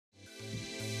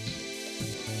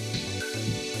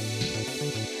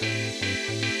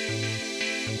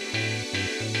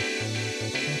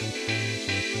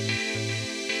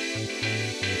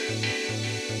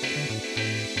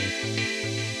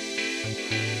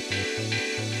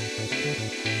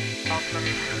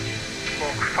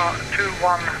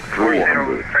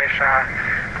2140, Croatia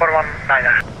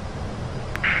 419er.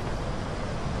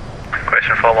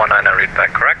 Question 419er, read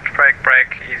back correct. Break,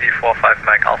 easy 45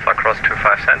 Mike Alpha, cross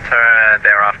 25 center,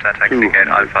 thereafter taxi gate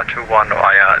Alpha 21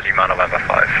 via Lima November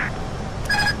 5.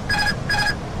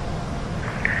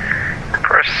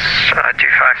 Cross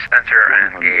 25 center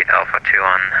and gate Alpha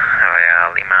 21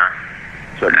 via Lima,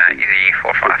 easy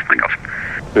 45 Mike Alpha.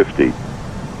 50,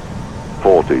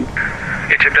 40,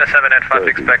 Egypt 785,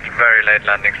 expect very late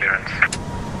landing clearance.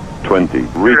 20,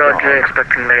 Roger,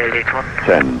 expecting very late one.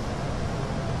 10,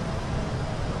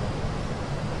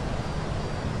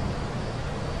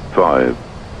 5,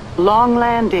 Long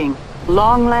landing,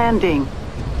 long landing.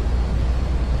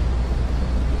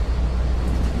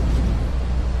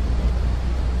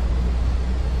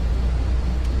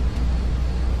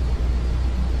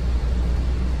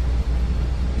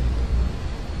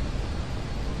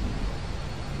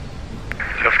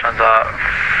 Lufthansa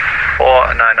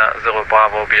 490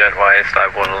 Bravo, be advised, I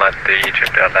will let the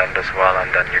Egypt Air land as well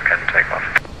and then you can take off.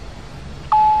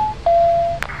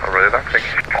 Rüber, klick.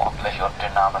 Ordentlich und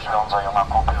dynamisch für unser junger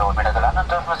Co-Pilot. Wieder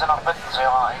gelandet dürfen wir Sie noch bitten, zu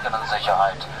Ihrer eigenen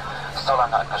Sicherheit so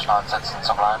lange angeschnallt sitzen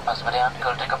zu bleiben, bis wir die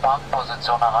endgültige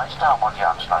Parkposition erreicht haben und die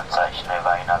Anschnallzeichen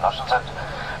über Ihnen erloschen sind.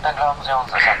 Dann glauben Sie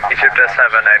uns, es hat noch Egypt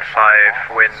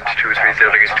 785, wind 230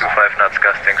 degrees 25 knots,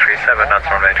 gusting 37 knots,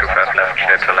 runway 25 left,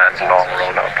 clear to land, long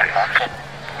roll out please.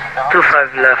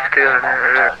 25 left, clear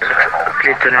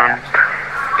to land.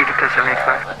 Egypt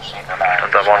 785.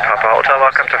 Lufthansa 1 Papa Hotel,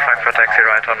 welcome to Frankfurt, taxi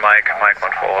right on Mike 1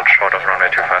 for hold, short of runway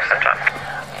 25 center.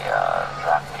 Wir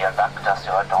sagen vielen Dank, dass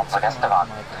Sie heute unsere Gäste waren.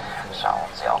 Schauen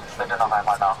Sie auch bitte noch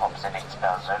einmal nach, ob Sie nichts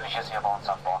Persönliches hier bei uns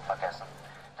an Bord vergessen.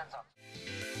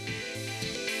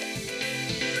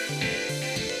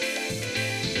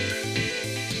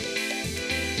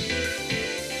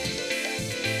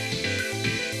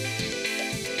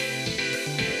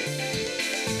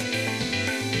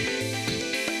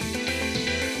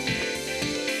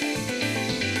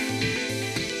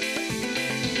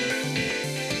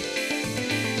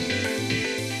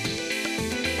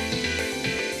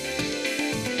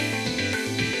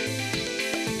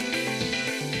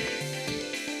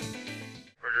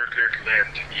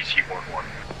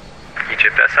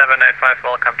 Egypt 785,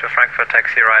 welcome to Frankfurt,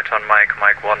 taxi right on Mike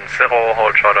 10,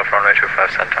 hold short of runway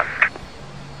 25 center.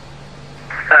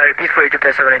 Repeat for Egypt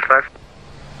 785.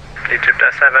 Egypt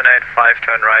 785,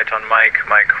 turn right on Mike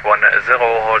 10,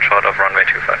 hold short of runway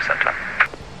 25 center.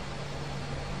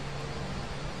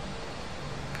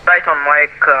 Right on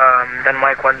Mike, then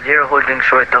Mike 10, holding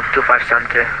short of 25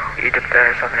 center. Egypt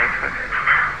 785.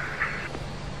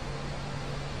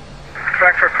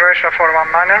 Frankfurt, Croatia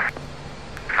 419er.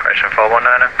 Croatia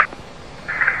 419er.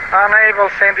 Unable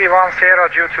Cindy 10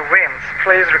 due to winds.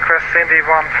 Please request Cindy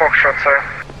 1 Foxtrot, sir.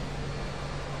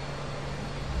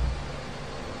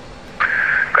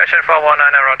 Question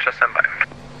 419er, Roger, standby.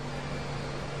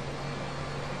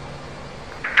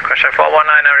 Question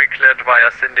 419er, cleared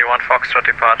via Cindy 1 Foxtrot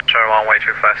departure, runway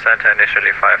 25 center,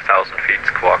 initially 5,000 feet,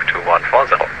 squawk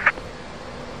 2140.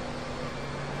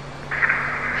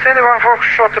 Cindy 1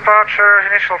 Foxtrot departure,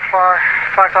 initial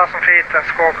 5,000 feet and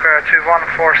squawk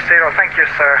 2140. Thank you,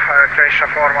 sir. Croatia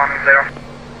 410.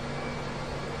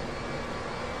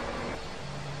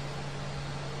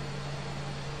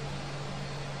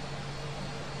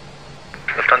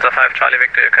 Lufthansa 5 Charlie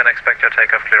Victor, you can expect your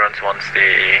takeoff clearance once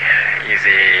the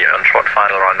easy and short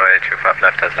final runway 25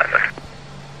 left has landed.